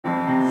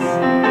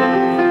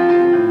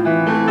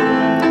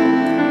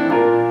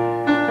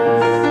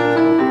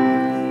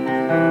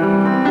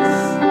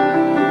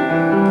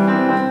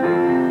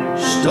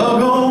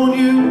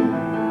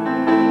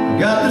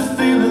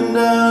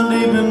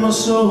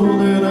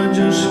I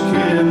just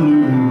can't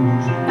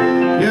lose.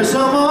 Yes,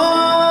 I'm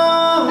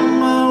on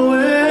my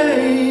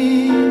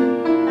way.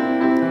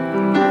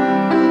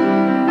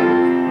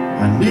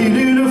 I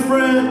needed a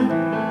friend,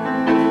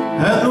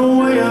 had no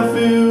way I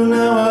feel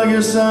now. I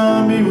guess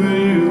I'll be with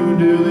you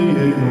till the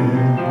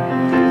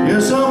end.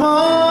 Yes, I'm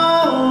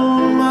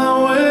on my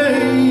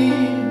way.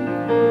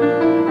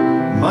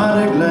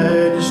 Mighty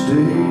glad you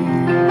stayed.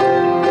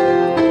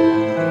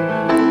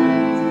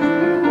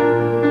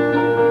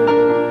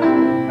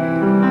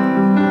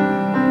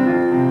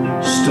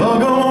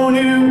 Stuck on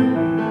you,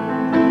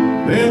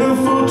 been a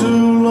fool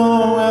too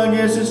long. I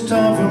guess it's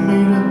time for me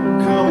to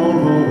come on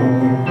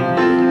home.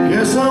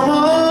 Yes, I'm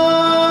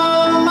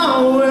on my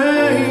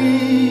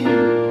way.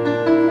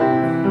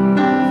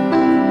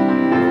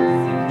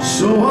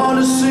 So hard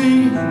to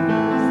see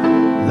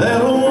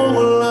that a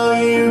woman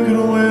like you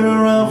can wait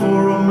around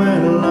for a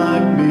man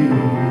like me.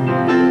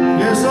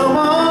 Yes, I'm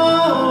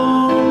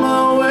on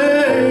my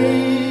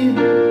way.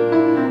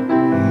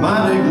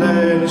 Mighty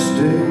glad you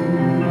stayed.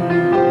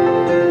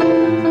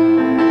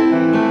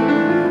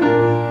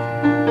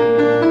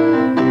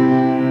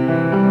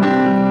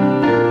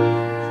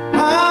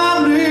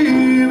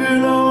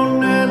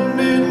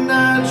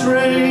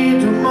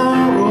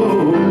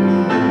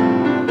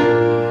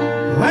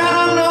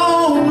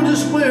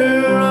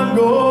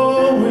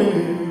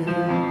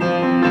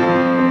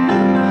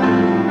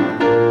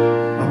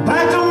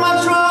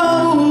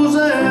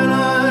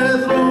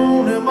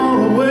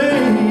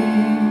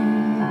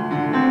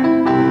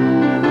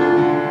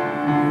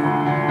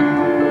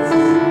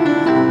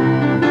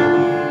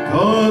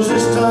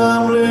 This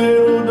time,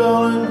 little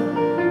darling,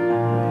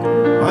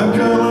 I'm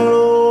coming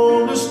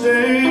home to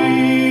stay.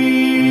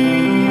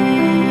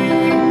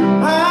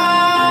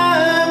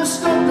 I'm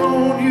stuck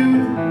on you.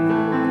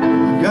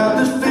 I got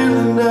this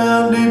feeling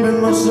down deep in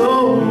my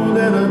soul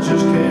that I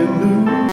just can't